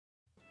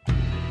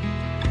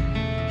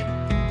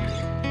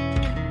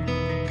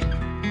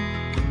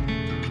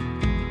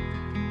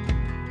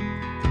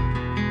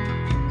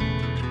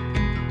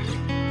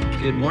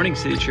Good morning,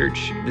 City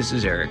Church. This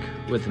is Eric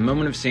with a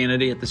moment of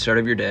sanity at the start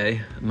of your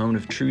day, a moment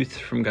of truth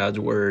from God's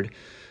Word,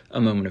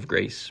 a moment of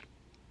grace.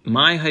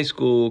 My high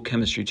school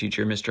chemistry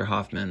teacher, Mr.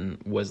 Hoffman,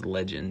 was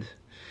legend.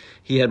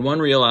 He had one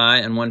real eye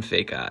and one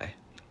fake eye.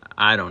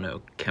 I don't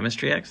know,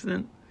 chemistry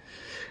accident?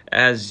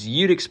 As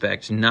you'd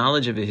expect,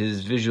 knowledge of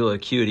his visual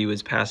acuity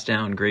was passed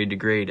down grade to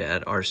grade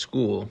at our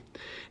school,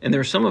 and there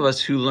were some of us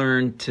who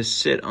learned to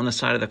sit on the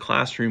side of the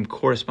classroom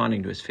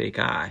corresponding to his fake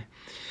eye.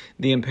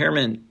 The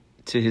impairment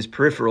to his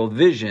peripheral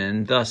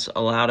vision thus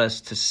allowed us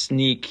to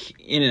sneak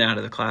in and out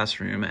of the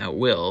classroom at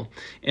will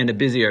and to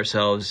busy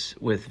ourselves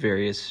with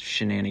various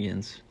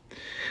shenanigans.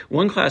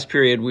 One class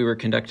period, we were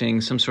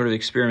conducting some sort of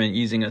experiment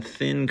using a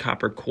thin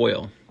copper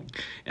coil,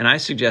 and I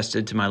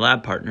suggested to my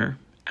lab partner,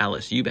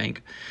 Alice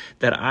Eubank,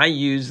 that I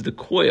use the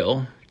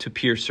coil to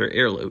pierce her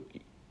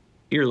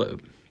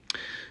earlobe.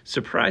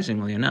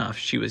 Surprisingly enough,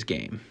 she was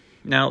game.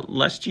 Now,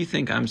 lest you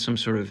think I'm some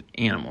sort of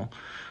animal,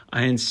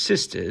 I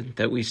insisted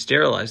that we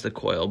sterilize the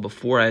coil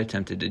before I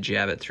attempted to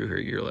jab it through her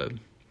earlobe.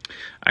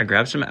 I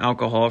grabbed some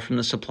alcohol from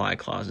the supply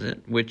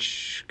closet,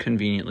 which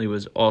conveniently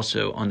was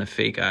also on the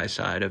fake eye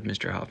side of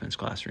Mr. Hoffman's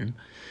classroom,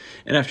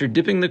 and after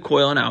dipping the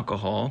coil in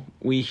alcohol,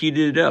 we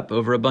heated it up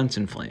over a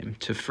Bunsen flame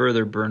to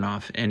further burn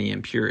off any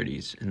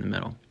impurities in the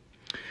metal.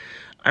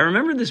 I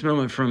remember this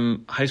moment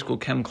from high school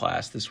chem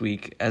class this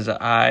week as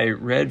I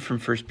read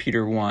from 1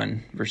 Peter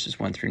 1, verses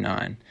 1 through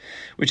 9,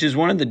 which is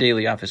one of the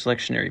daily office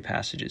lectionary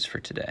passages for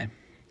today.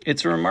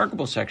 It's a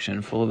remarkable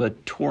section full of a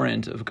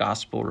torrent of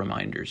gospel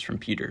reminders from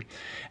Peter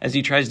as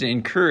he tries to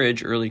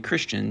encourage early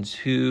Christians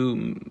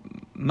who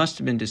must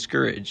have been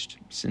discouraged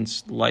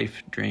since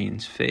life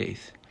drains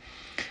faith.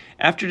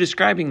 After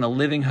describing the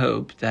living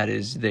hope that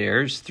is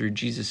theirs through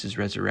Jesus'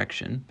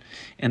 resurrection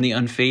and the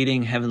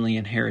unfading heavenly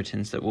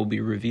inheritance that will be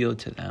revealed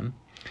to them,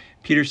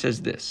 Peter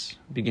says this,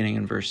 beginning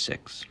in verse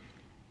 6.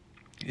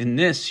 In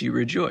this you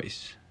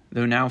rejoice,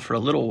 though now for a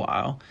little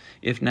while,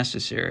 if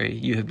necessary,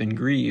 you have been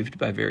grieved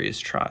by various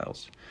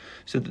trials,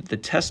 so that the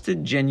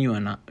tested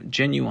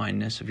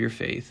genuineness of your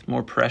faith,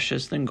 more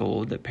precious than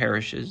gold that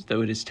perishes,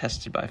 though it is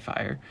tested by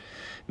fire,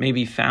 may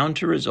be found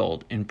to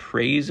result in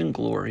praise and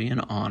glory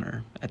and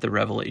honor at the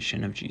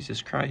revelation of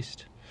Jesus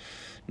Christ.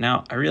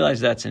 Now, I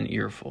realize that's an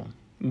earful,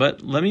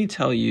 but let me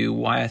tell you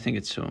why I think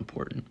it's so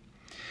important.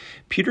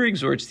 Peter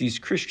exhorts these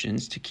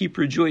Christians to keep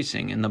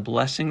rejoicing in the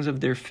blessings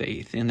of their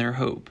faith and their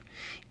hope,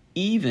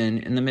 even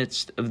in the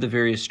midst of the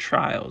various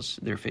trials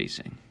they're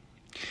facing.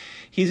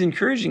 He's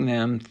encouraging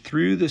them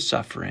through the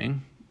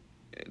suffering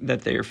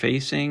that they are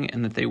facing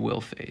and that they will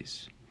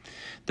face.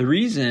 The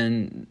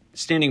reason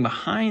standing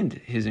behind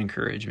his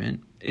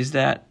encouragement is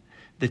that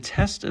the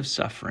test of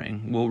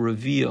suffering will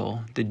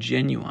reveal the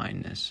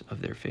genuineness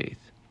of their faith.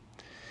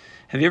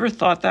 Have you ever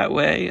thought that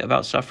way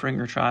about suffering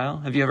or trial?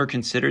 Have you ever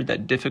considered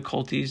that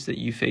difficulties that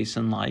you face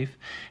in life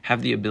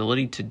have the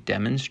ability to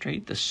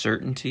demonstrate the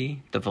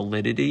certainty, the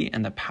validity,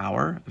 and the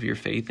power of your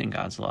faith in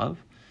God's love?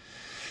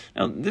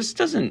 Now, this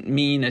doesn't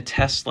mean a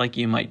test like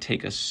you might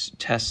take a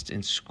test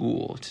in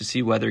school to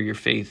see whether your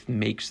faith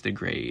makes the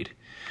grade.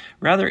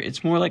 Rather,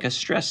 it's more like a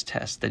stress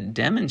test that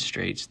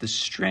demonstrates the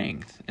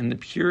strength and the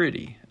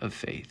purity of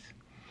faith.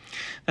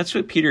 That's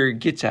what Peter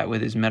gets at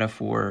with his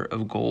metaphor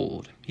of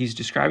gold. He's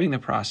describing the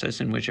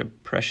process in which a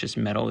precious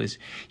metal is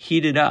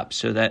heated up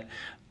so that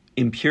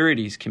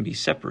impurities can be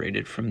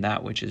separated from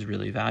that which is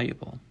really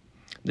valuable.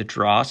 The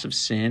dross of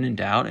sin and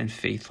doubt and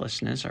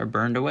faithlessness are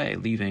burned away,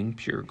 leaving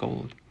pure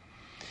gold.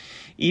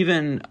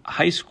 Even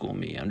high school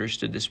me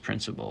understood this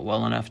principle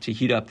well enough to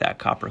heat up that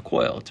copper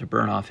coil to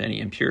burn off any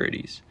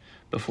impurities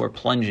before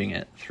plunging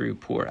it through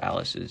poor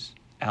Alice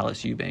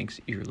Eubank's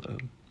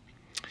earlobe.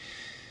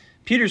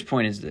 Peter's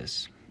point is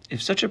this: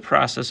 if such a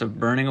process of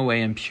burning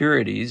away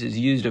impurities is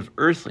used of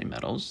earthly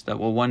metals that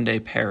will one day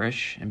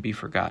perish and be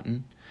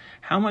forgotten,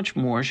 how much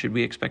more should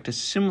we expect a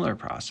similar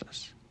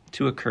process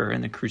to occur in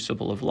the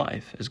crucible of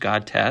life as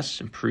God tests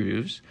and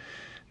proves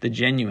the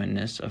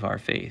genuineness of our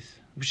faith,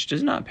 which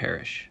does not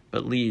perish,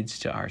 but leads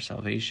to our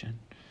salvation?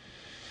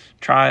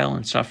 Trial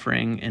and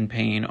suffering and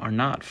pain are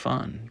not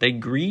fun. They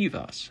grieve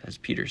us, as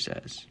Peter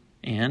says,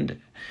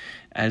 and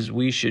as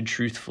we should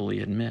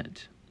truthfully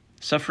admit.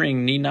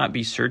 Suffering need not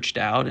be searched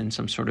out in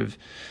some sort of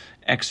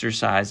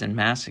exercise in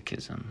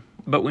masochism.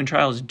 But when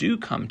trials do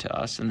come to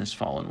us in this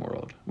fallen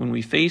world, when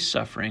we face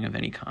suffering of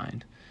any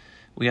kind,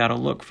 we ought to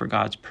look for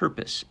God's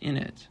purpose in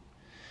it.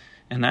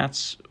 And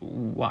that's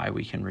why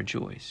we can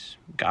rejoice.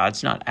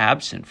 God's not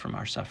absent from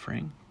our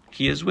suffering.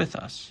 He is with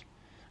us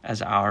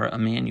as our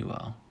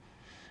Emmanuel.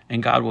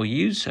 And God will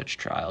use such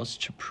trials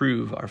to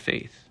prove our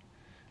faith.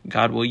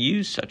 God will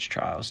use such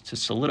trials to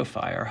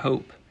solidify our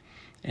hope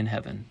in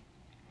heaven.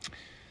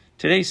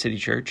 Today, City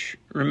Church,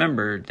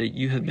 remember that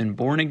you have been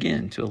born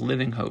again to a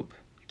living hope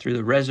through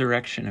the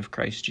resurrection of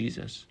Christ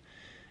Jesus.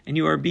 And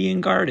you are being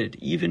guarded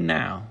even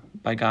now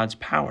by God's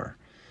power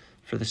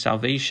for the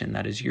salvation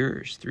that is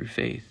yours through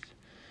faith.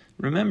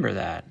 Remember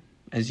that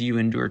as you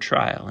endure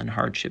trial and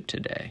hardship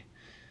today.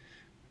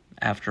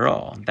 After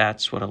all,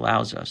 that's what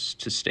allows us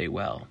to stay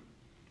well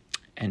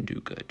and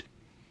do good.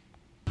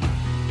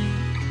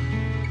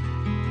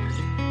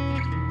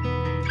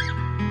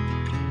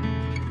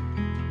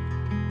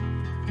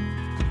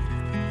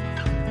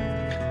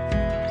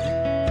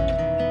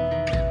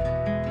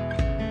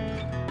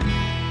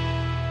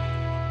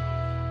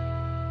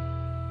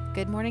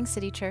 Good Morning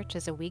City Church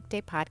is a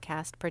weekday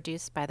podcast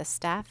produced by the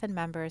staff and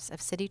members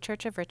of City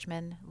Church of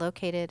Richmond,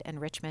 located in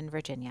Richmond,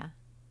 Virginia.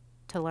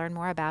 To learn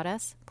more about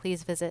us,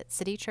 please visit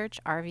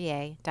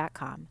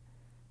citychurchrva.com.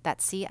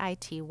 That's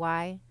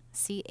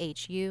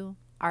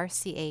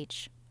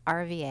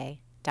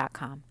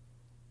citychurchrva.com.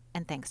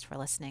 And thanks for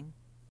listening.